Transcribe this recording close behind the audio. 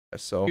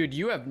So, dude,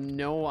 you have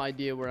no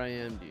idea where I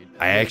am, dude.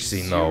 I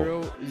actually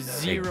know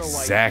zero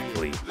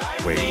exactly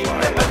where you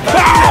are.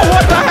 Oh,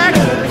 what the heck?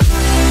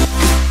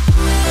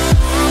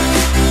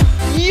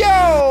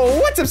 Yo,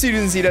 what's up,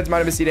 students and SeeDenks? My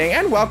name is SeeDeng,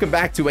 and welcome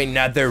back to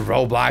another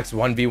Roblox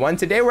 1v1.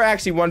 Today, we're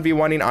actually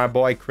 1v1ing our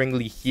boy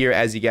Cringley here,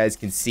 as you guys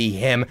can see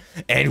him.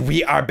 And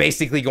we are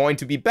basically going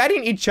to be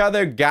betting each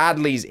other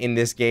godlies in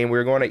this game.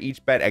 We're going to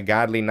each bet a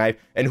godly knife,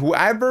 and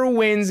whoever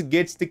wins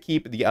gets to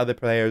keep the other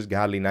player's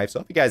godly knife. So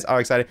if you guys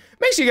are excited,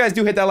 make sure you guys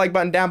do hit that like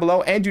button down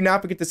below, and do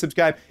not forget to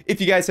subscribe if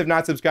you guys have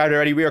not subscribed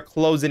already. We are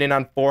closing in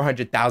on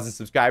 400,000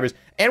 subscribers.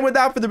 And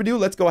without further ado,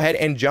 let's go ahead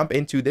and jump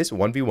into this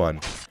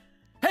 1v1.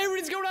 Hey,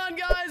 what's going on,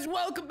 guys?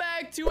 Welcome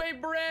back to a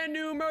brand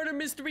new Murder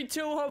Mystery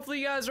 2.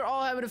 Hopefully, you guys are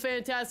all having a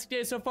fantastic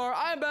day so far.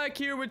 I'm back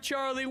here with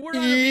Charlie. We're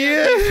not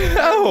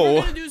we're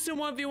gonna do some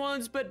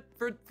 1v1s, but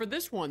for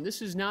this one,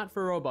 this is not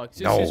for Robux.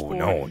 This is for,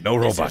 no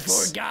Robux. This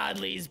is for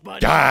godlies,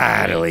 buddy.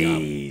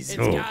 Godlies. It's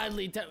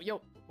godly.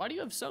 Yo, why do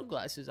you have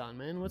sunglasses on,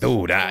 man? What's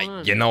Dude, going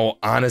on? you know,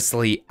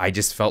 honestly, I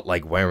just felt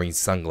like wearing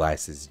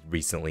sunglasses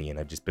recently, and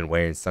I've just been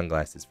wearing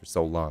sunglasses for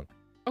so long.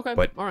 Okay,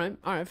 but all right,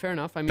 fair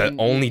enough. I mean,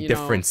 the only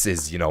difference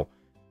is, you know,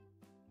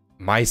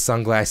 my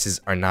sunglasses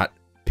are not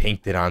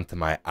painted onto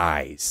my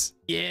eyes.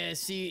 Yeah,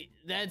 see,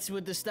 that's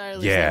what the style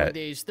is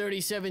nowadays.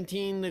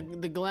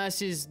 3017, the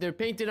glasses, they're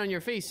painted on your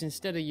face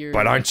instead of your...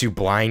 But aren't you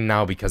blind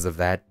now because of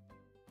that?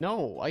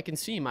 No, I can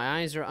see.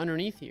 My eyes are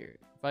underneath here.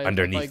 If I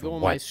go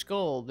on what? my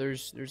skull,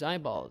 there's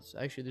eyeballs.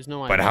 Actually, there's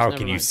no eyeballs. But how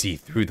can you see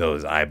through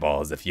those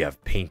eyeballs if you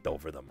have paint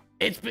over them?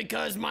 It's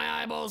because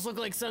my eyeballs look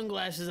like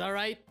sunglasses, all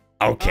right?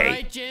 Okay, all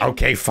right, Jim?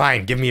 Okay,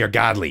 fine. Give me your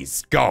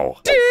godlies. Go.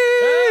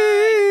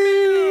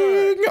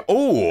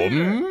 Oh,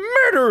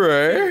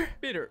 murderer.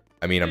 Bitter.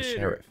 I'm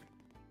sheriff.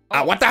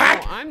 Oh, what the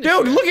heck? Dude,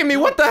 sheriff. Look at me.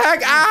 What the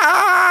heck? Ow,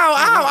 ow,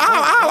 ow,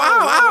 ow,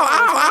 ow,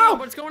 ow, ow.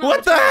 What's going on?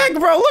 What the heck,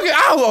 bro? Look at,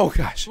 oh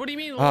gosh. What do you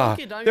mean, look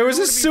at? There was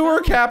a sewer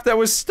cap that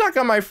was stuck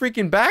on my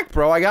freaking back,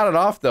 bro. I got it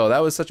off, though. That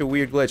was such a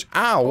weird glitch.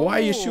 Ow, why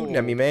are you shooting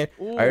at me, man?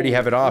 I already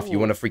have it off. You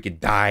want to freaking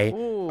die?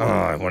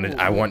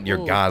 I want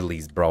your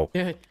godlies, bro.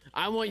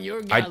 I want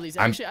your godlies.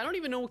 Actually, I don't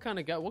even know what kind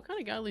of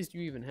godlies do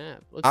you even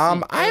have? Let's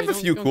see. I have a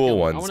few cool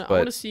ones, I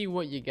want to see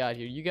what you got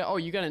here. You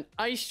got an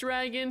ice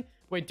dragon.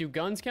 Wait, do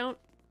guns count?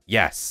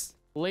 Yes.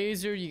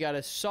 Laser. You got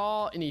a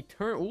saw. An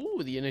eternal.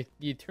 Ooh, the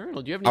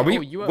eternal. Do you have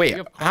any? Wait,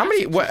 how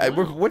many?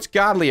 Which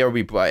godly are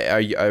we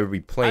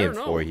playing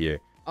for here?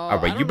 All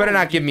right, you better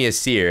not give me a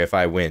seer if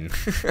I win,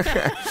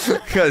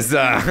 because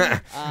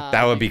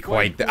that would be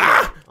quite. Cool.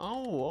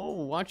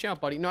 Oh, watch out,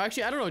 buddy. No,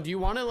 actually, I don't know. Do you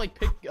want to like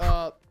pick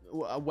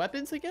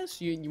weapons? I guess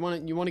you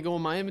want to go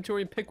in my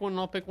inventory and pick one, and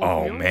I'll pick one.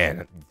 Oh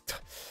man,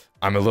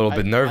 I'm a little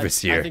bit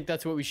nervous here. I think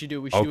that's what we should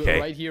do. We should do it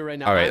right here, right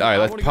now. All right.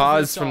 Let's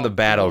pause from the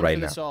battle right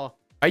now.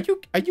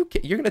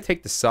 You're gonna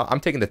take the saw? I'm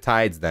taking the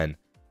tides then.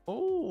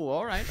 Oh,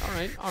 all right.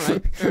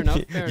 Fair enough.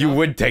 You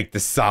would take the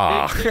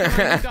saw.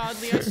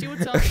 Godly. I see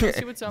what's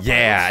up.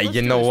 Yeah, let's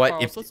you know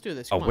what? Let's do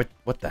this. What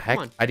the heck?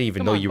 I didn't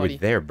even know you were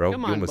there, bro.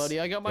 Come on, buddy.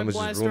 I got my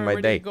blaster. I'm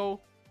ready to go.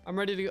 I'm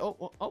ready to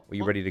go. Oh, were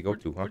you ready to go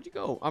to, huh? Where'd you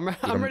go? I'm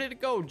ready to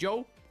go,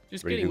 Joe.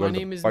 Just kidding. My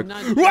name is not.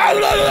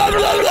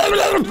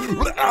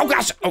 Oh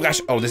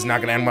gosh. Oh, this is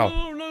not gonna end well.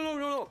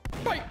 No.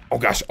 Fight. Oh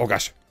gosh.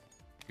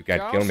 You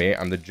can't kill me.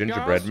 I'm the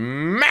gingerbread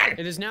man.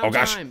 It is now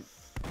time.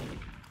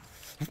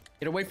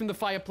 Get away from the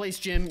fireplace,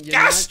 Jim. You're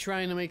not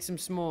trying to make some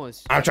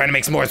s'mores. I'm trying to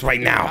make s'mores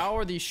right now. How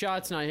are these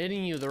shots not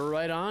hitting you? They're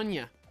right on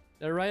you.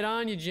 They're right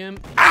on you, Jim.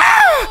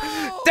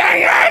 Ah!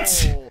 Dang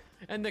it!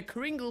 And the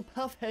Cringle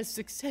Puff has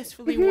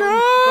successfully won the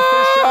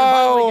first round.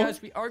 By the way,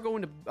 guys, we are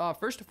going to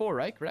first to 4,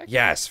 right? Correct?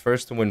 Yes,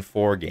 first to win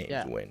 4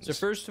 games wins. So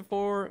first to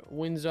 4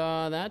 wins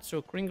that.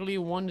 So Cringley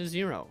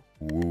 1-0.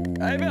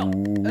 Hey, Bill.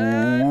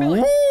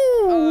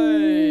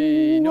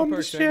 No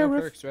perks, right? No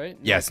perks, right?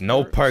 Yes,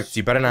 no perks.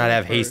 You better not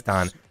have haste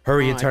on.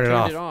 Hurry and turn it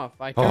off.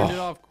 I turned it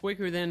off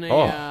quicker than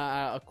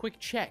a quick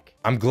check.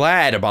 I'm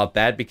glad about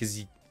that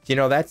because, you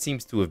know, that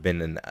seems to have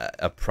been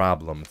a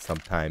problem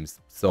sometimes.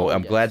 So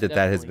I'm glad that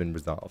has been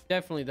resolved.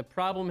 Definitely. The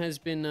problem has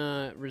been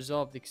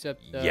resolved,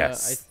 except I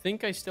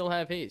think I still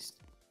have haste.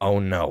 Oh,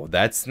 no.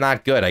 That's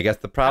not good. I guess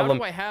the problem...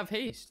 How do I have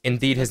haste?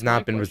 Indeed has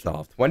not been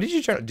resolved. When did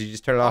you turn... Did you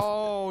just turn it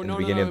off in the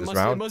beginning of this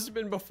round? It must have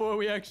been before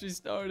we actually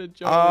started,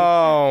 Joe.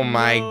 Oh,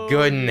 my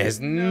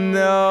goodness.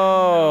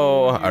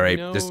 No. All right.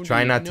 Just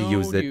try not to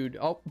use it. Dude.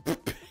 Oh.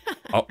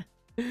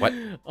 What?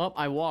 Oh,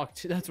 I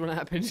walked. That's what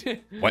happened.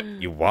 What?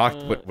 You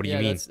walked? What do you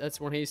mean? That's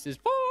when haste is...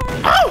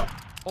 Oh!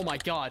 Oh, my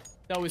God.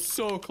 That was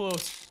so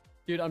close.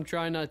 Dude, I'm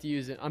trying not to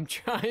use it. Dude.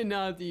 Trying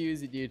not to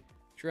use it.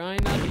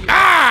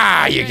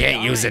 You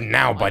can't use it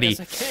now, buddy.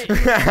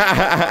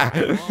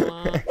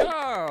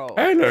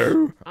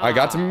 Hello. I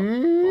got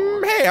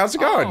some... Hey, how's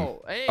it going?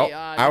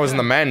 I was in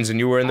the men's and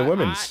you were in the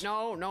women's.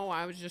 No,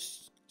 I was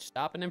just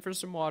stopping in for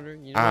some water.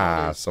 You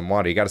know some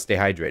water. You got to stay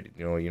hydrated.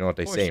 You know what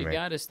they say, man. You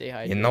got to stay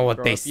hydrated. You know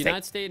what they say. If you're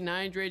not staying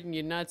hydrated,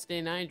 you're not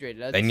staying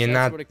hydrated. Then you're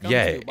not...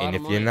 Yeah, and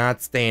if you're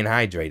not staying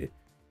hydrated,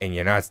 then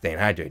you're not staying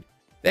hydrated.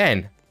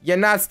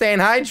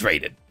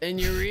 And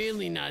you're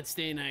really not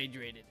staying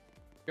hydrated.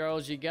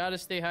 Charles, you gotta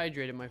stay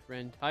hydrated, my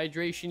friend.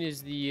 Hydration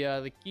is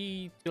the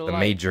key to life. The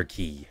major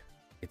key.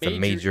 It's a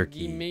major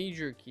key. The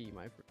major key,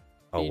 my friend.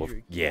 Oh, well,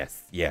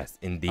 yes,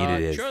 indeed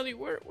it is. Charlie,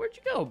 where'd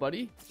you go,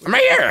 buddy? I'm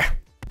right here.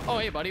 Oh,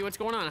 hey, buddy, what's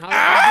going on?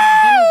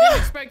 Didn't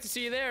expect to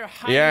see you there.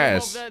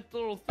 Yes, that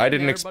little thing I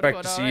didn't there, expect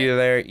buddy, to see you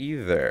there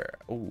either.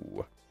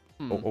 Ooh.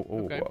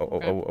 Okay.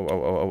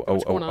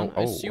 What's going on?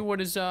 I see what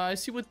is. I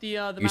see what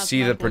the You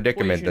see the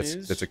predicament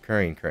is. that's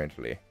occurring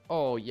currently.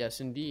 Oh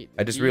yes, indeed.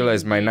 I just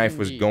realized my knife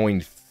was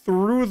going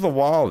through the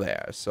wall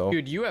there. So.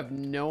 Dude, you have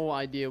no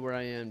idea where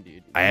I am,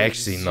 dude. I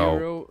actually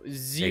know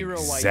zero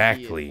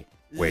exactly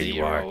where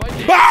you are.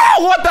 Idea. Ah!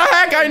 What the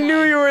heck? I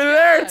knew you were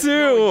there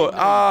too.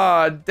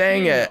 Ah,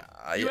 dang it.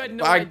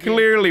 I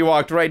clearly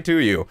walked right to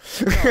you.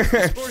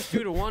 The score's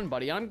 2-1,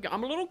 buddy. I'm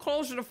a little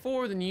closer to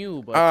 4 than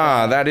you, but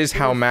that is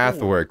how math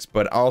works.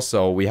 But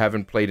also, we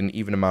haven't played an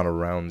even amount of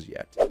rounds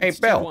yet. Hey, it's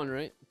Bill. 2-1,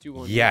 right?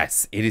 2-1.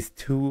 Yes, it is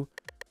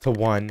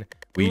 2-1.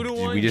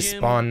 We just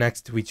spawn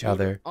next to each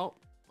other.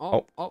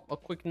 Oh, a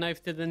quick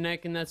knife to the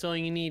neck, and that's all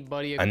you need,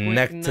 buddy. A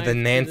neck to the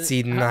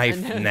Nancy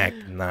knife neck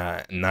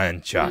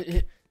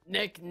nunchuck.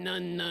 Neck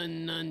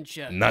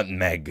nunchuck.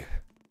 Nutmeg.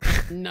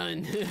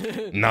 None.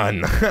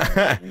 None.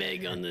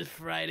 Meg on this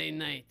Friday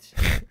night.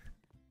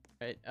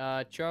 Right,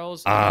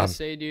 Charles, I gotta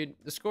say, dude,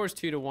 the score's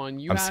 2-1.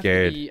 You have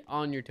to be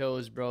on your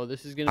toes, bro.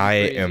 This is gonna be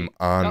crazy. I am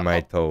on my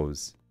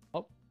toes.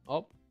 Oh.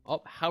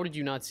 How did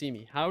you not see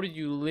me? How did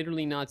you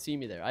literally not see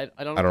me there? I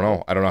don't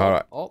know. I don't know how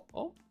to...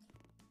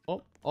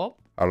 Oh.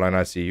 How did I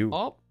not see you?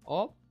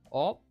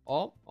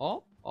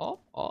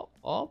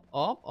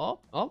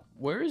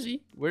 Where is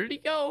he? Where did he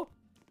go?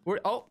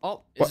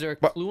 Is there a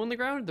clue on the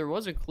ground? There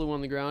was a clue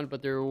on the ground,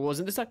 but there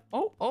wasn't this time.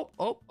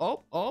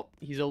 Oh.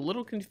 He's a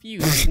little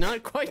confused. He's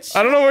not quite sure.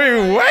 I don't know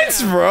where he went,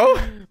 bro.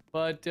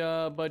 But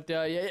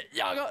yeah.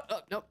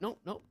 No.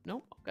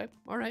 Okay.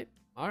 All right.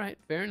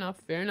 Fair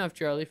enough,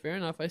 Charlie. Fair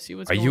enough. I see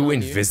what's going on. Are you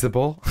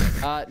invisible?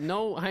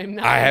 No, I'm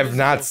not. I have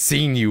not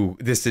seen you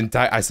this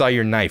entire... I saw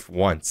your knife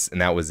once, and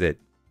that was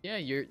it. Yeah,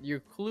 your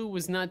clue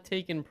was not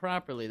taken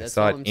properly. That's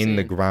all I saw it in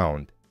the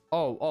ground.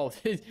 Oh,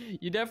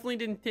 you definitely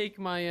didn't take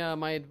my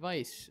my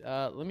advice.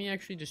 Let me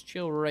actually just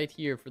chill right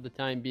here for the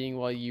time being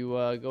while you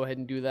go ahead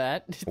and do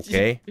that.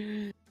 Okay.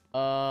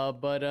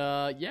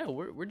 Yeah,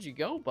 where'd you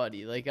go,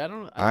 buddy? Like,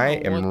 I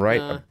am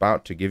right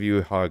about to give you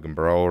a hug,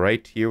 bro.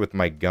 Right here with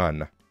my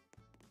gun.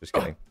 Just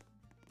kidding.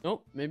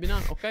 Nope, maybe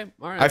not. Okay,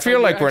 all right. I feel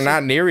like we're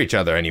not near each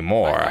other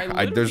anymore.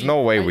 There's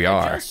no way we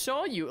are. I just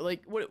saw you.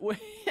 Like, what? Where'd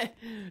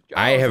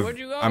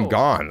you go? I'm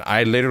gone.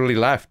 I literally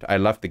left. I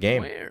left the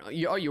game. Where?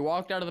 You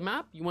walked out of the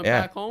map? You went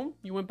back home?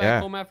 You went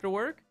back home after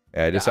work?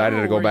 Yeah, I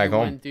decided to go back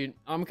home. Dude,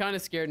 I'm kind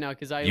of scared now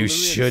because You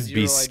should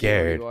be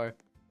scared.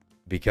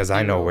 Because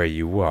I know where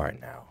you are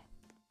now.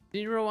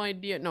 Zero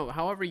idea. No,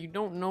 however, you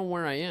don't know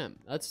where I am.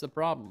 That's the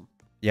problem.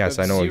 Yes,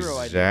 I know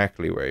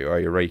exactly where you are.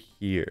 You're right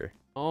here.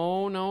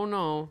 Oh,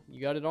 no. You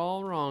got it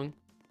all wrong.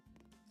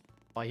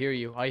 I hear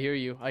you.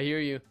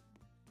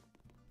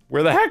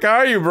 Where the heck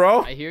are you,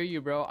 bro? I hear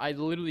you, bro. I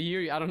literally hear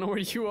you. I don't know where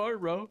you are,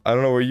 bro. I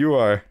don't know where you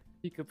are.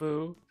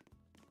 Peekaboo.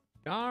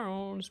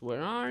 Charles,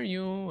 where are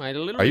you?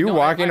 Are you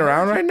walking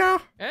around right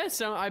now?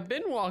 Yes, I've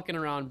been walking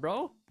around,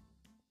 bro.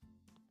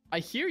 I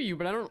hear you,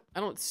 but I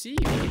don't see you.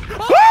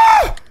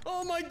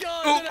 Oh my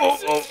god!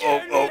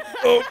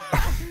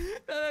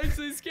 That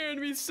actually scared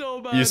me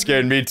so bad. You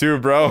scared me too,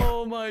 bro.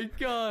 Oh my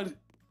god.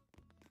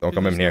 Don't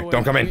come in here.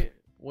 Don't come in.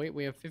 Wait,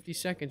 we have 50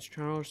 seconds,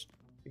 Charles.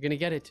 You're gonna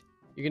get it.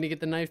 You're gonna get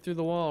the knife through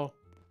the wall.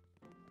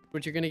 That's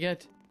what you're gonna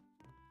get.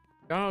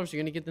 Charles,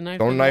 you're gonna get the knife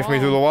through the wall. Don't knife me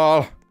through the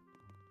wall.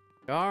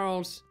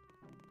 Charles.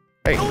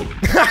 Hey.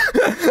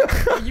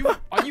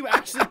 Are you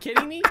actually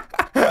kidding me?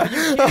 Are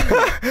you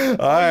kidding me?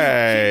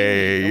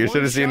 Hey, you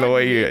should have seen the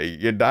way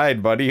you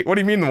died, buddy. What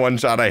do you mean the one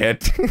shot I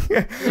hit?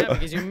 Yeah,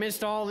 because you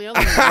missed all the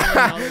other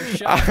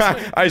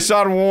shots. I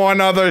shot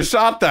one other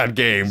shot that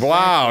game. Exactly.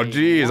 Wow,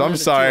 jeez. I'm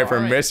sorry for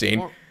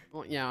missing.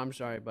 Well, yeah, I'm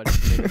sorry, buddy.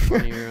 For making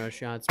fun of your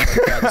shots. But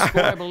the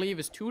score, I believe,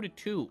 is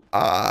 2-2.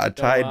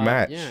 Tied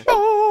match. Yeah.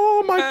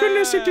 Oh, my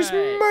goodness, it is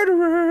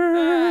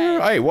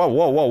murderer. Hey,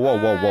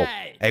 whoa.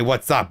 Hey,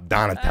 what's up,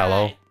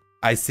 Donatello? Hey.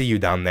 I see you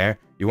down there.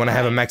 You want to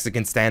have a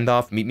Mexican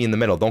standoff? Meet me in the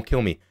middle. Don't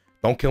kill me.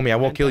 Don't kill me. I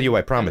won't kill you,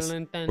 I promise.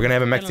 We're going to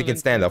have a Mexican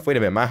standoff. Wait a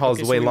minute. My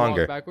hall's way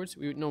longer. We walk backwards?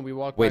 We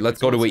walk Wait, backwards. let's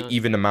go to an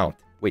even amount.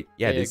 Wait,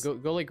 yeah, this...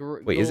 Go like...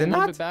 Wait, is it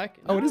not? Back.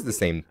 Oh, it is the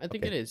same. I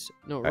think it is.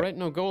 No, right?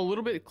 No, go a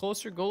little bit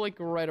closer. Go like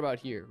right about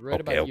here.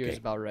 About here is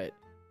about right.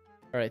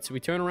 All right, so we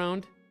turn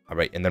around. All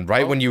right, and then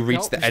when you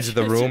reach the edge of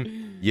the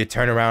room, you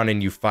turn around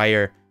and you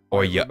fire,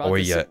 or you...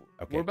 Okay.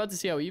 We're about to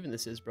see how even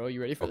this is, bro.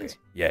 You ready for this?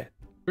 Yeah.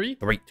 3,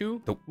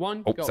 2,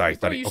 1, oh, go. Sorry.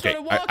 Okay,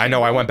 I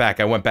know. I went back.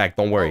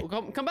 Don't worry. Oh,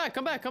 come back.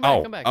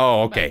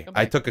 Oh, okay.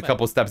 I took a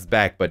couple steps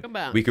back, but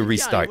we could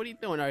restart. What are you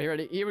doing? All right,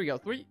 ready? Here we go.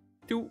 3,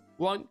 2,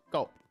 1,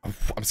 go.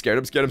 I'm scared.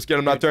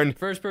 I'm not turning.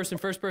 First person.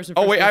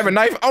 Oh, wait, I have a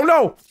knife. Oh,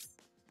 no.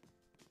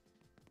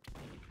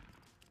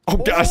 Oh,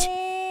 gosh.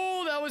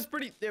 Oh, that was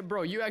pretty...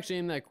 Bro, you actually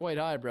aimed that quite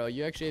high, bro.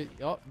 You actually...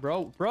 Oh,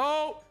 bro.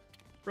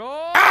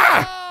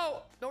 Ah!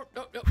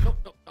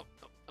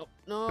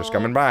 No. no. Just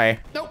coming by.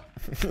 Nope.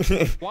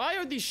 Why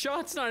are these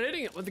shots not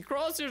hitting it? With the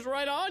crosshairs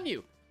right on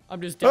you.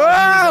 I'm just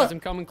dodging you as I'm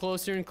coming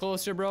closer and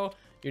closer, bro.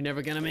 You're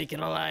never gonna make it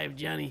alive,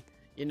 Johnny.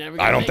 You're never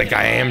gonna I don't make think it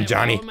I alive. am,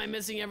 Johnny. How am I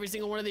missing every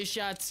single one of these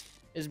shots?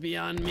 Is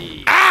beyond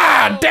me.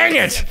 Ah, dang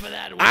it!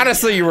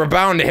 Honestly, yeah. you were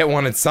bound to hit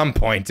one at some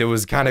point. It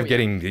was kind of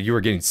you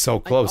were getting so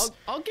close.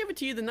 I'll give it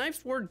to you. The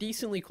knives were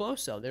decently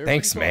close, though.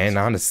 Thanks, man.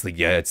 Honestly,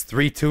 yeah, it's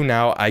 3-2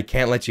 now. I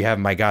can't let you have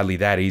my godly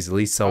that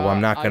easily, so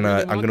I'm not gonna.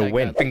 really I'm gonna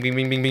win. godly. Bing,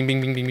 bing, bing, bing,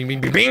 bing, bing, bing, bing,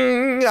 bing, bing,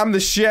 bing. I'm the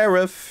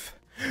sheriff.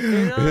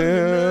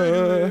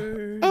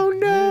 Oh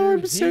no,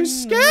 I'm so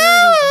scared.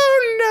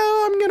 Oh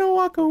no, I'm gonna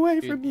walk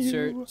away from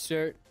you.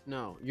 Sir,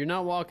 no, you're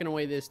not walking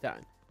away this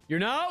time. You're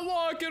not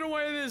walking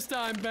away this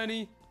time,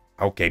 Benny.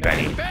 Okay,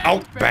 Benny.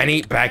 Oh,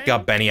 Benny, back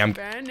up, Benny.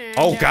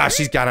 Oh gosh,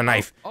 he's got a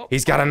knife.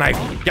 He's got a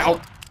knife. Go.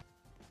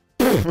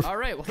 All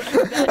right. Well,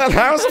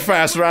 that was a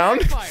fast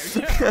round. I was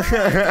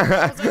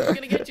like, we're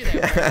gonna get you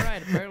there. All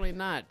right, apparently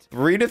not.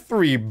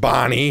 3-3,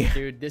 Bonnie.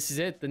 Dude, this is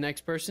it. The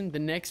next person, the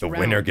next The round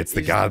winner gets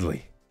the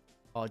godly.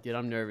 Oh, dude,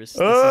 I'm nervous.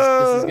 This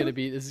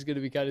is gonna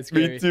be kind of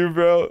scary. Me too,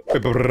 bro. Oh, I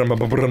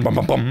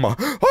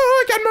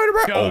got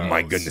murdered, bro. Oh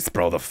my goodness,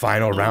 bro. The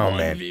final round,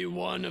 man.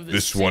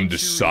 This one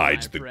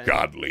decides the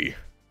godly.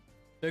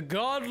 The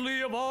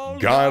godly of all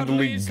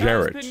Godly godlies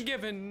Garrett. has been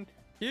given.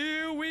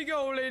 Here we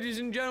go, ladies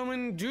and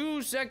gentlemen.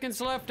 2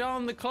 seconds left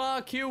on the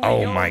clock. Here we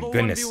Oh go. my the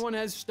goodness. 1v1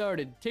 has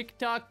started.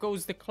 Tick-tock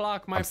goes the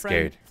clock, my I'm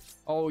friend. scared.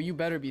 Oh, you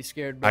better be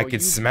scared, bro. I can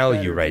smell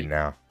you right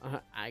now.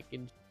 I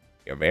can.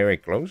 You're very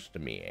close to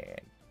me,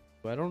 Ed.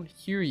 I don't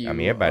hear you. Come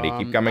here, buddy.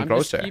 Keep coming I'm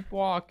closer. Just keep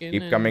walking.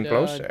 Keep coming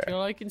closer.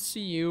 Until I can see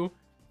you.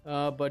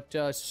 But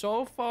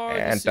so far,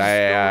 And this is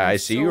I going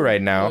see so you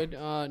right now. good.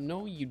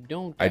 No, you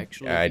don't I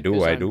actually. do,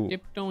 because I I'm do.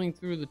 tiptoeing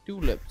through the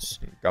tulips.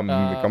 Come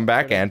But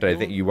back, I Ant. I don't-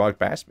 think you walked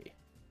past me.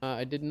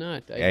 I did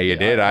not. Yeah, you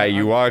did.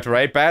 You walked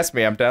right past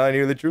me. I'm telling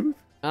you the truth.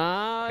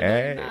 No,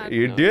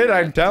 You no, did. you're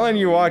I'm not. telling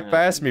you, No, walked you're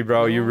past not. me,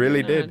 bro. You No, really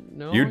you're did.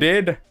 not. No, You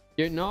did.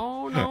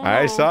 No.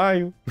 I saw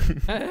you.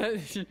 I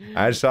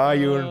I saw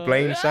you in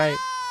plain sight.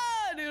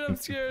 Dude, I'm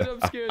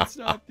scared.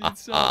 Stop, dude.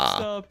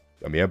 Stop.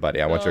 Come here, buddy.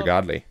 I want your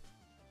godly.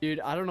 Dude,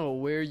 I don't know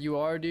where you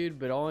are, dude,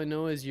 but all I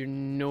know is you're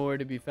nowhere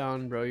to be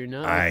found, bro. You're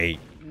not. I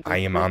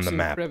am on the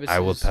map. I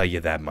will tell you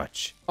that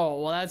much.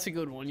 Oh, well, that's a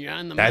good one. You're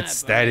on the map.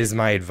 That is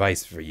my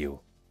advice for you.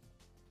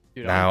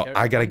 Dude, Now,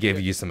 I gotta don't give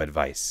care. you some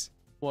advice.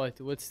 What?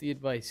 What's the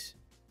advice?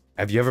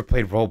 Have you ever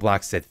played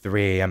Roblox at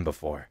 3 a.m.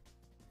 before?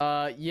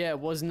 Yeah, it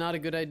was not a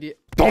good idea.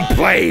 Don't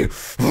play!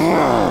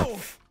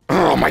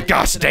 Oh my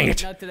gosh, dang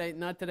it!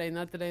 Not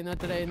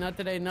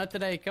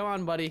today. Come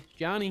on, buddy.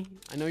 Johnny,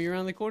 I know you're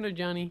around the corner,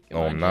 Johnny. Come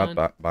Oh, on, not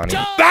John. Bonnie.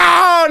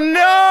 Oh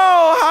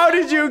no! How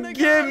did you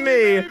get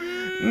me?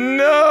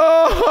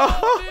 No!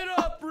 Cough it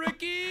up,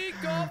 Ricky.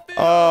 Cough it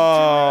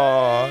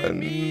Oh up.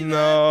 Me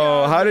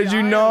no! that How did godly.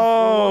 you I am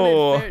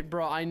know? fair-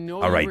 Bro, I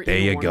know. All right, you were there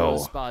in you one of those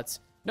go. spots.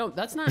 No,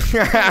 that's not.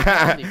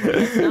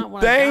 That's not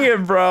what I Dang got.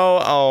 it, bro!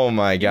 Oh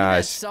my You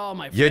gosh! saw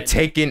my You're friend.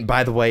 taking.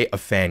 By the way, a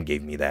fan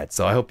gave me that,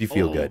 so I hope you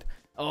feel Oh. good.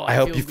 Oh, I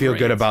hope you feel good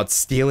great. about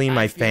stealing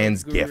my I feel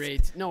fan's great.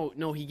 gift.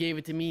 No, he gave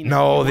it to me.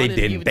 No, He they wanted to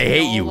didn't. give it They to me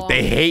hate all you. along.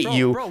 They hate Bro,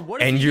 you,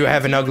 what if and he you gave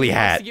have it an to me ugly when he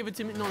wants hat. to give it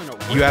to me? No.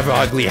 You have an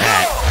ugly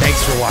hat.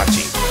 Thanks for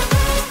watching.